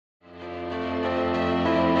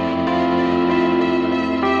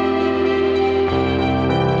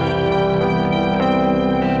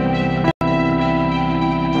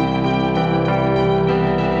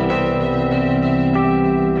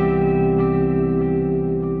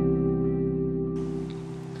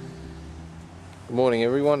Good morning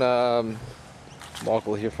everyone,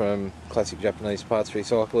 Michael here from Classic Japanese Parts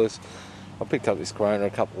Recyclers. I picked up this Corona a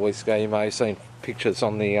couple of weeks ago. You may have seen pictures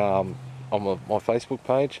on the my Facebook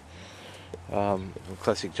page,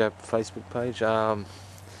 Classic Jap Facebook page.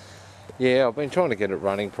 Yeah, I've been trying to get it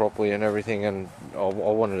running properly and everything, and I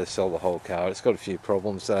wanted to sell the whole car. It's got a few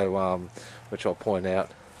problems though, which I'll point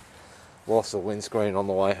out. Lost the windscreen on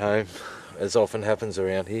the way home, as often happens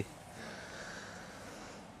around here.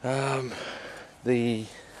 The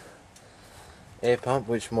air pump,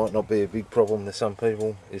 which might not be a big problem to some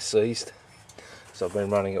people, is seized, so I've been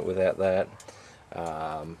running it without that.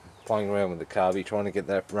 Playing around with the carby, trying to get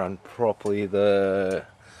that run properly. The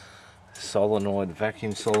solenoid,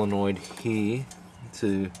 vacuum solenoid here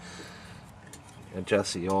to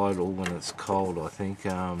adjust the idle when it's cold, I think,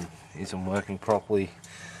 isn't working properly,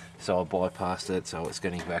 so I bypassed it, so it's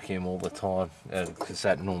getting vacuum all the time, because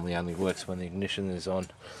that normally only works when the ignition is on.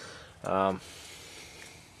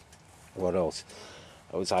 What else?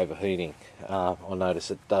 It was overheating. I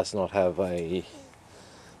noticed it does not have a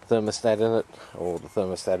thermostat in it, or the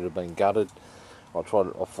thermostat had been gutted. I'll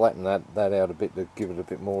flatten that out a bit to give it a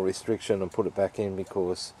bit more restriction and put it back in,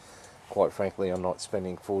 because quite frankly I'm not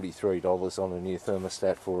spending $43 on a new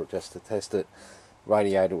thermostat for it just to test it.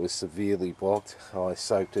 Radiator was severely blocked. I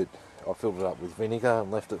soaked it, I filled it up with vinegar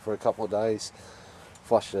and left it for a couple of days,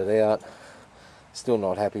 flushed it out. Still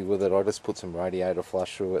not happy with it. I just put some radiator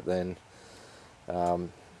flush through it then, that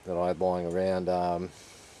I had lying around,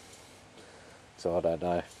 so I don't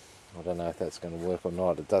know if that's going to work or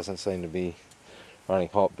not. It doesn't seem to be running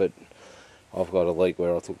hot, but I've got a leak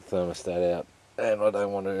where I took the thermostat out, and I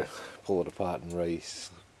don't want to pull it apart and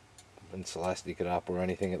elastic it up or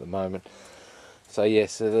anything at the moment. So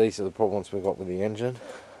yes, so these are the problems we've got with the engine.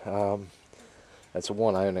 It's a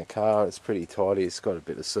one owner car. It's pretty tidy. It's got a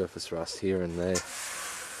bit of surface rust here and there.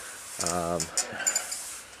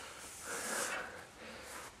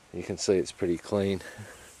 You can see it's pretty clean.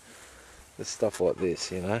 There's stuff like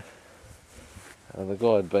this, you know. The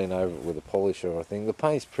guy had been over it with a polisher, I think. The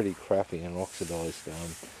paint's pretty crappy and oxidised.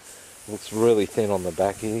 Looks really thin on the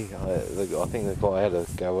back here. I think the guy had a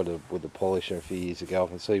go at it with a polisher a few years ago. I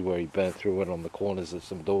can see where he burnt through it on the corners of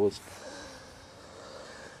some doors.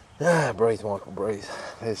 Breathe, Michael, breathe.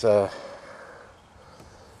 There's a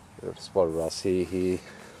spot of rust here.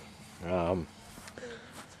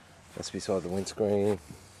 That's beside the windscreen.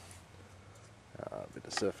 A bit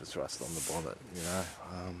of surface rust on the bonnet, you know.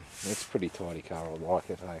 It's a pretty tidy car. I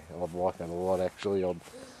like it. Hey, I'd like it a lot actually.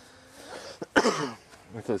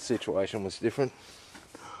 If the situation was different.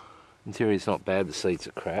 Interior's not bad. The seats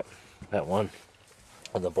are crap. That one,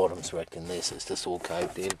 and the bottom's wrecked in this. It's just all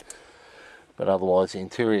caved in. But otherwise, the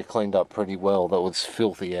interior cleaned up pretty well. That was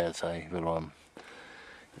filthy as, hey, but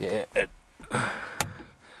yeah, it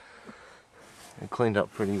cleaned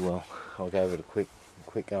up pretty well. I gave it a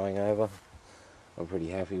quick going over. I'm pretty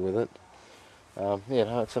happy with it. Yeah,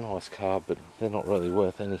 no, it's a nice car, but they're not really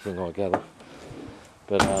worth anything, I gather.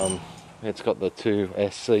 But it's got the 2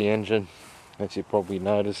 SC engine, as you probably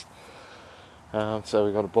noticed. So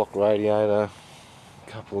we've got a block radiator,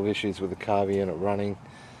 a couple of issues with the carby in it running.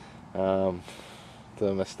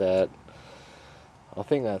 Thermostat. I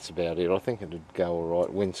think that's about it. I think it'd go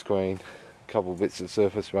alright. Windscreen, a couple of bits of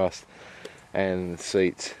surface rust, and the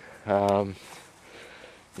seats. You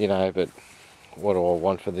know, but what do I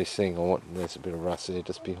want for this thing? There's a bit of rust there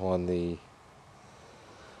just behind the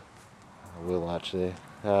wheel arch there.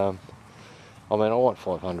 I mean, I want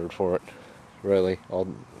 500 for it, really. I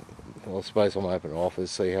suppose I'm open to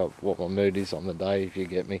offers, see what my mood is on the day, if you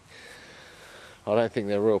get me. I don't think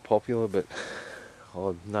they're real popular, but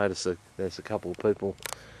I've noticed that there's a couple of people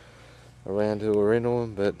around who are into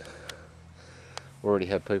them, but already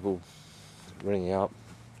had people ringing up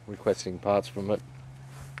requesting parts from it.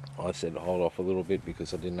 I said to hold off a little bit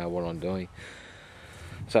because I didn't know what I'm doing.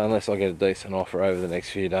 So unless I get a decent offer over the next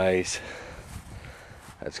few days,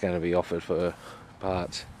 it's going to be offered for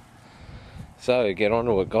parts. So get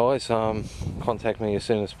onto it, guys. Contact me as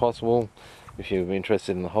soon as possible if you're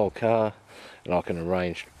interested in the whole car, and I can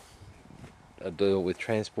arrange a deal with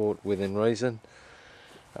transport within reason.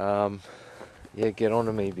 Yeah, get on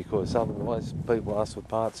to me, because otherwise people ask for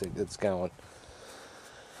parts, it's going.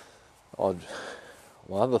 My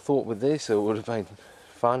other thought with this, it would have been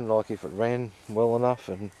fun, like if it ran well enough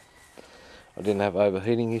and I didn't have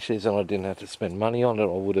overheating issues and I didn't have to spend money on it, I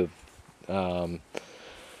would have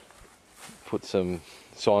put some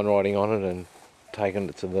sign writing on it and taken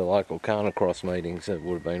it to the local carnicross meetings. It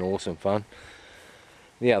would have been awesome fun.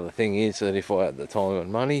 The other thing is that if I had the time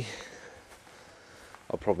and money,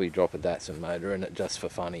 I'll probably drop a Datsun motor in it just for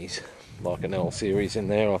funnies, like an L series in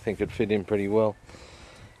there. I think it'd fit in pretty well.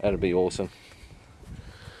 That'd be awesome.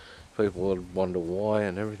 People would wonder why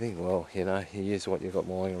and everything. Well, you know, you use what you've got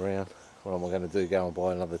lying around. What am I going to do, go and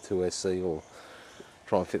buy another 2SC or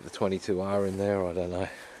try and fit the 22R in there? I don't know.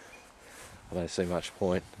 I don't see much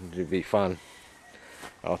point. It'd be fun.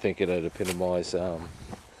 I think it'd epitomise,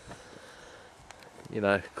 you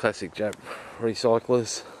know, classic Jap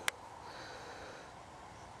recyclers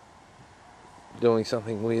doing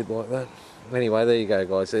something weird like that. Anyway, there you go,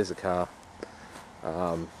 guys. There's the car.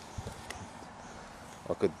 I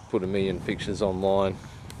could put a million pictures online.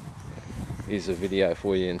 Here's a video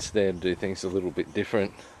for you instead. Do things a little bit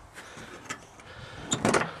different.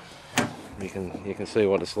 You can see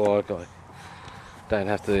what it's like. I don't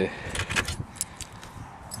have to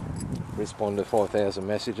respond to 5,000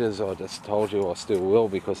 messages. I just told you I still will,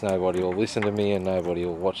 because nobody will listen to me and nobody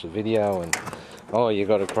will watch the video. And oh, you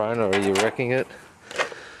got a Corona, are you wrecking it?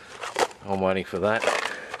 I'm waiting for that.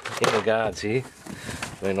 In the guards here.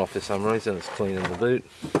 Went off for some reason. It's cleaning the boot.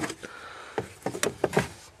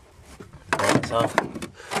 So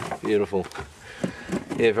beautiful.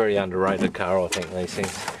 Yeah, very underrated car, I think, these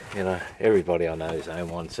things. You know, everybody I know who's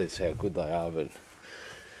owned one says how good they are, but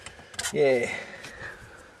yeah,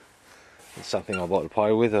 it's something I'd like to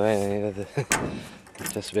play with.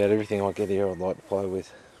 Just about everything I get here I'd like to play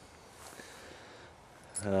with.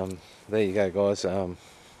 There you go, guys.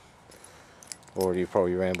 Already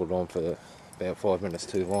probably rambled on for about 5 minutes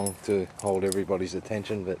too long to hold everybody's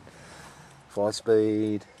attention, but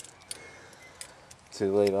 5-speed,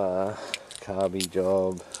 2-litre carby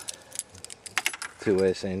job,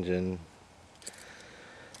 2S engine.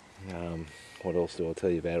 What else do I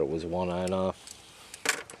tell you about it? Was one owner.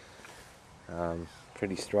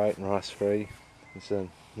 Pretty straight and rust free. It's a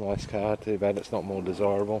nice car, too bad it's not more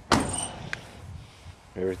desirable.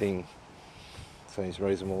 Everything seems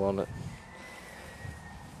reasonable on it.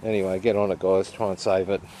 Anyway, get on it, guys. Try and save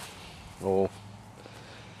it, or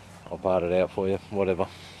I'll part it out for you, whatever.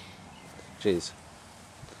 Cheers.